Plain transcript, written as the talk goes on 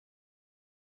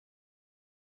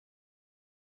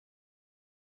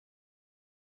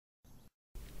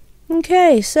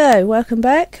Okay, so welcome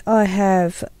back. I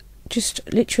have just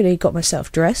literally got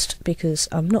myself dressed because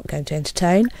I'm not going to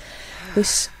entertain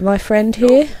my friend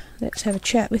here. Let's have a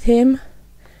chat with him.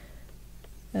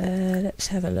 Let's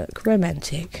have a look.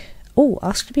 Romantic. Oh,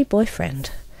 ask to be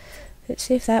boyfriend. Let's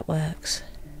see if that works.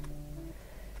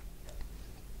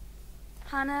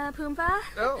 Hana Pumbaa?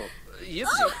 Oh,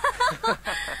 Yipsy.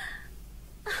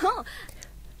 Oh,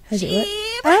 Has it worked?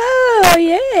 Oh,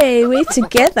 yay! We're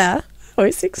together. Oh,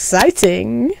 it's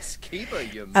exciting.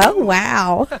 Oh,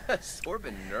 wow.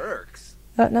 Sorbin Nurks.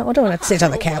 Oh, no, I don't want to sit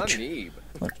on the couch. I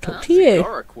want to talk to you.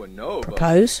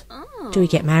 Propose. Do we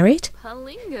get married?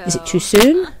 Is it too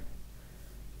soon?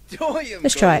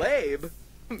 Let's try it.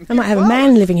 I might have a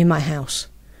man living in my house.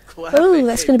 Oh,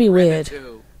 that's going to be weird.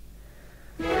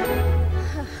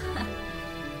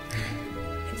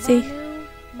 Let's see.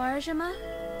 Marjama?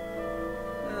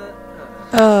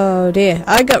 Oh dear,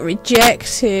 I got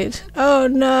rejected. Oh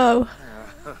no.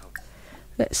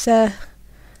 Let's be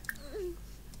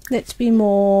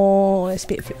a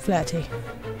bit flirty.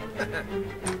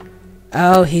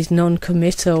 Oh, he's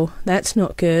non-committal. That's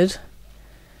not good.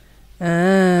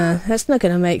 That's not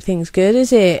going to make things good,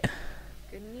 is it?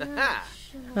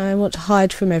 I want to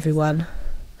hide from everyone.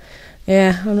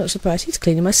 Yeah, I'm not surprised. He's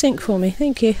cleaning my sink for me.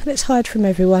 Thank you. Let's hide from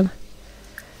everyone.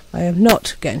 I am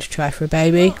not going to try for a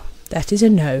baby. That is a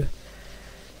no.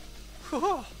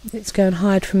 Let's go and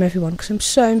hide from everyone because I'm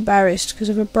so embarrassed because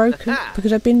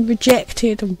I've been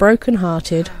rejected and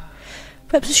broken-hearted.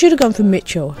 Perhaps I should have gone for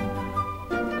Mitchell.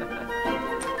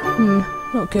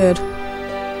 Not good.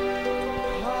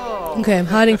 Okay, I'm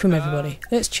hiding from everybody.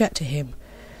 Let's chat to him.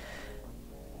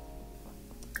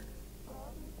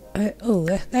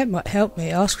 That might help me.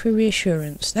 Ask for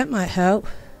reassurance. That might help.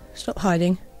 Stop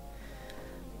hiding.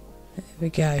 There we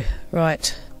go.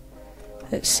 Right.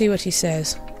 Let's see what he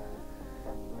says.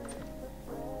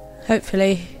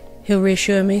 Hopefully he'll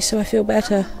reassure me so I feel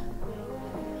better.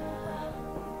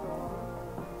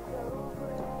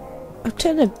 I'll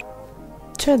turn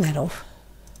that off.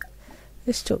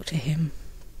 Let's talk to him.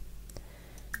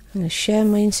 I'm going to share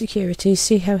my insecurities,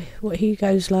 see what he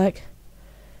goes like.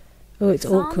 Oh, it's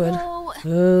awkward.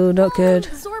 Oh, not good.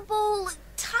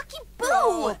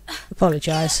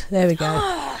 Apologise. There we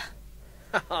go.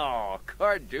 Oh,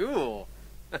 Cardul.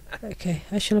 Okay,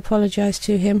 I shall apologise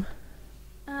to him.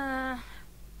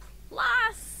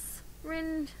 Las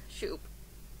Rind Shoop.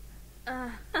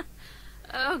 Oh,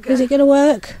 God. Is it going to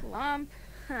work? Lump.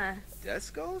 Huh.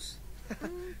 Descos?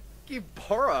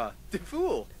 Gibora,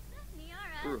 Defool.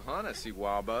 Bruhana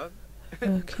Siwaba.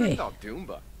 Okay.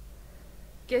 Dumba.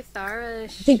 Githara. I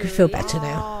think we feel better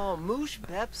now. Oh, Moosh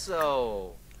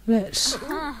Bepso. Let's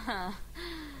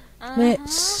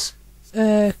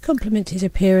compliment his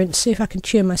appearance, see if I can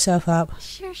cheer myself up.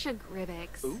 Shirsha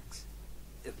Gribix. Ooks.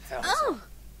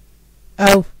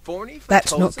 Oh,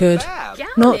 that's not good.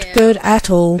 Not good at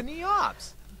all. Pelka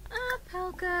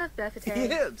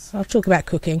Befete. I'll talk about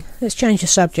cooking. Let's change the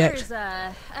subject.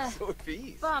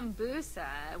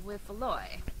 Bambusa with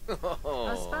Aloy.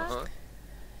 Oh,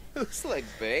 looks like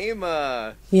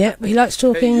Bama. Yeah, he likes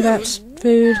talking about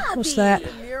food. What's that?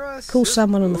 Call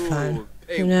someone on the phone.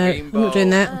 No, I'm not doing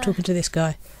that. I'm talking to this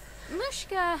guy.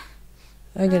 Mushka.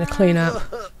 I'm going to clean up.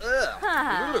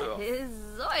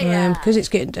 Because it's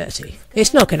getting dirty.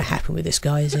 It's not going to happen with this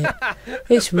guy, is it?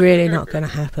 It's really not going to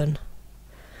happen.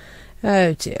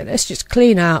 Oh dear, let's just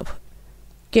clean up.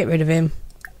 Get rid of him.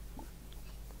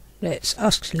 Let's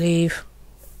ask to leave.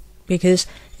 Because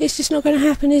it's just not going to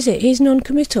happen, is it? He's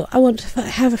non-committal. I want to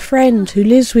have a friend who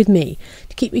lives with me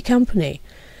to keep me company.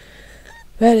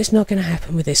 But it's not going to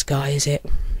happen with this guy, is it?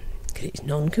 Because he's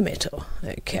non-committal.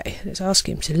 Okay, let's ask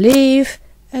him to leave.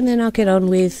 And then I'll get on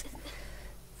with...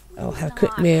 I'll have a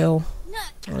quick meal.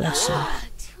 I'll have some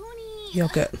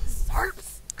yogurt.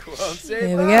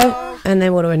 There we go. And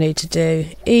then what do I need to do?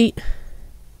 Eat.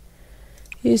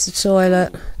 Use the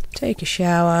toilet. Take a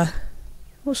shower.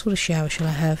 What sort of shower shall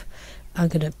I have? I'm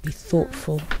going to be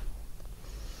thoughtful.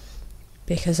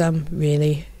 Because I'm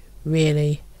really,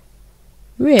 really,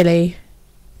 really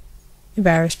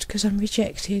embarrassed because I'm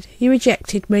rejected. He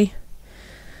rejected me.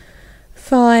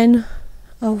 Fine.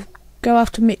 I'll go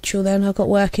after Mitchell then. I've got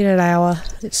work in an hour.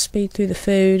 Let's speed through the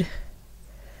food.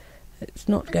 Let's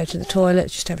not go to the toilet,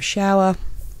 just have a shower.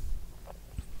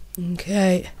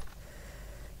 Okay.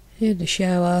 In the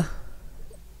shower.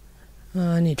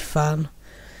 Oh, I need fun.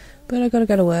 But I've got to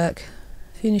go to work.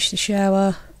 Finish the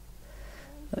shower.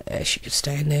 She could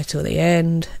stay in there till the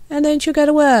end. And then she'll go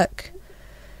to work.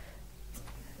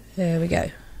 There we go.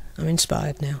 I'm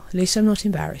inspired now. At least I'm not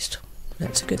embarrassed.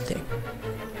 That's a good thing.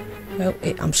 Well,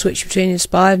 I'm switched between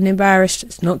inspired and embarrassed.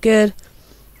 It's not good.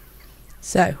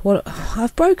 So, well,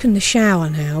 I've broken the shower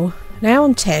now. Now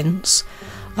I'm tense.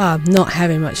 I'm not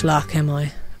having much luck, am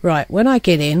I? Right, when I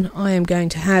get in, I am going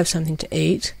to have something to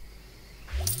eat.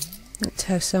 Let's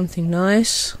have something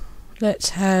nice. Let's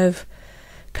have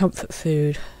comfort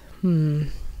food.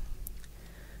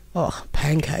 Oh,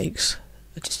 pancakes.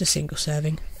 Just a single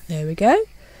serving. There we go.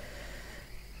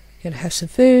 Gonna have some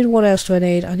food. What else do I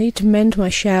need? I need to mend my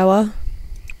shower.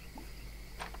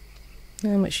 How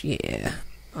much? Yeah.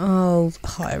 I'll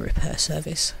hire a repair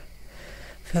service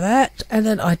for that. And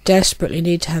then I desperately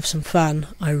need to have some fun.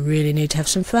 I really need to have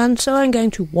some fun. So I'm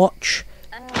going to watch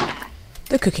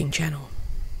the cooking channel.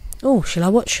 Oh, shall I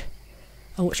watch?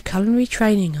 I'll watch culinary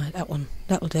training. That one.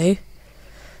 That'll do.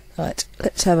 Right,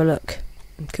 let's have a look.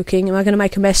 I'm cooking. Am I going to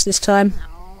make a mess this time?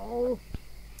 No.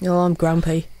 Oh, I'm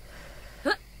grumpy.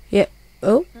 Yep.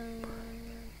 Oh.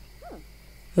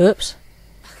 Oops.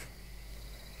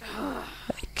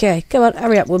 Okay, come on,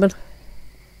 hurry up, woman.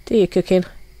 Do your cooking.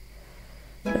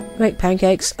 Make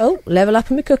pancakes. Oh, level up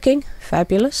in my cooking.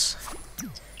 Fabulous.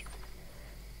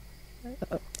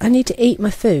 I need to eat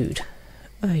my food.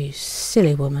 Oh, you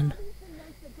silly woman.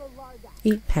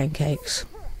 Eat pancakes.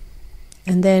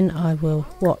 And then I will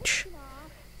watch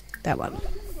that one.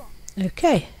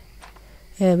 Okay.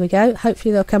 There we go.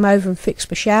 Hopefully they'll come over and fix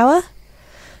my shower.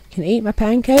 Can eat my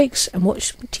pancakes and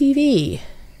watch some TV.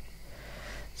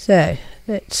 So,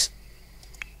 let's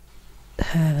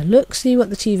have a look, see what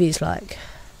the TV's like.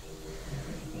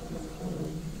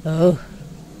 Oh.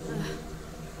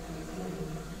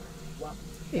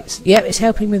 It's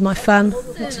helping with my fun.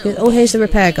 That's good. Oh, here's the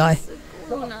repair guy.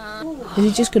 Is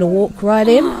he just going to walk right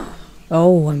in?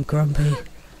 Oh, I'm grumpy. Look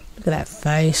at that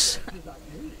face.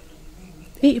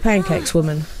 Eat your pancakes,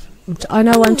 woman. I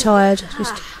know I'm tired.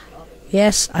 Just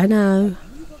yes, I know.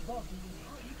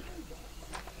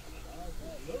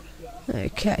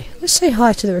 Okay, let's say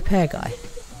hi to the repair guy.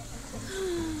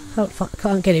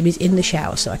 Can't get him. He's in the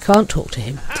shower, so I can't talk to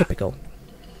him. Typical.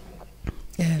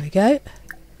 There we go.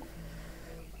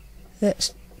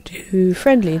 Let's do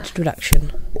friendly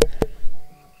introduction.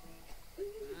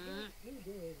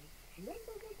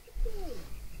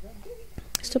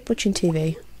 Stop watching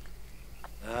TV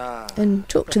and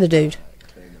talk to the dude.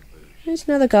 There's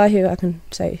another guy who I can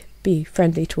say be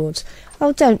friendly towards.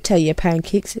 Oh, don't tell your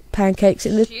pancakes in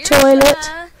the toilet.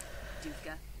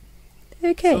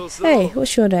 Okay. Hey,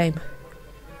 what's your name?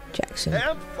 Jackson.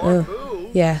 Oh,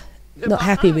 yeah. Not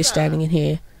happy with standing in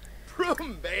here.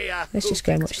 Let's just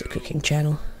go and watch the cooking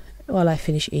channel while I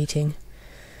finish eating.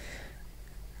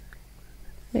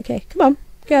 Okay, come on,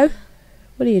 go.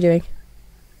 What are you doing?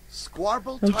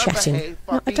 I'm chatting.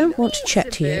 No, I don't want to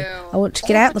chat to you. I want to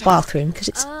get out the bathroom because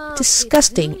it's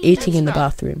disgusting eating in the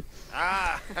bathroom.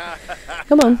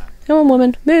 Come on,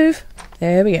 woman, move.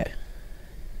 There we go.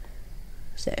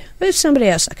 So, there's somebody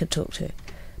else I could talk to.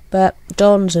 But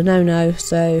Don's a no-no,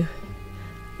 so...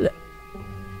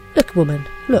 Look, woman,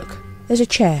 look. There's a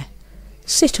chair.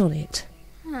 Sit on it.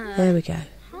 There we go.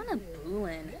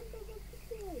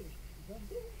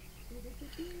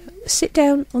 Sit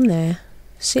down on there.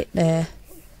 Sit there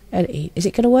and eat. Is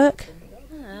it going to work?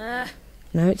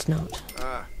 No, it's not.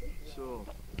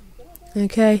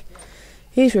 Okay.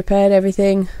 He's repaired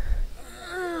everything.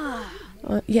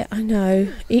 Yeah, I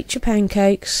know. Eat your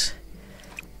pancakes.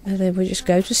 And then we'll just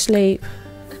go to sleep.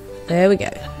 There we go.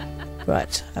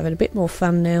 Right, having a bit more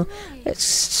fun now. Let's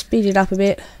speed it up a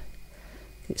bit.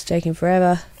 It's taking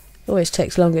forever. Always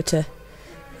takes longer to...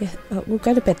 Yeah, we'll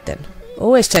go to bed then.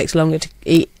 Always takes longer to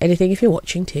eat anything if you're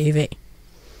watching TV.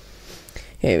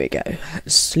 Here we go.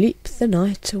 Sleep the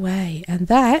night away. And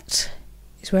that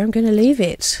is where I'm going to leave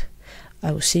it.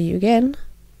 I will see you again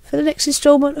for the next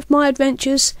instalment of my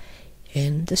adventures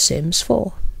in The Sims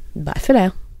 4. Bye for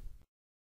now.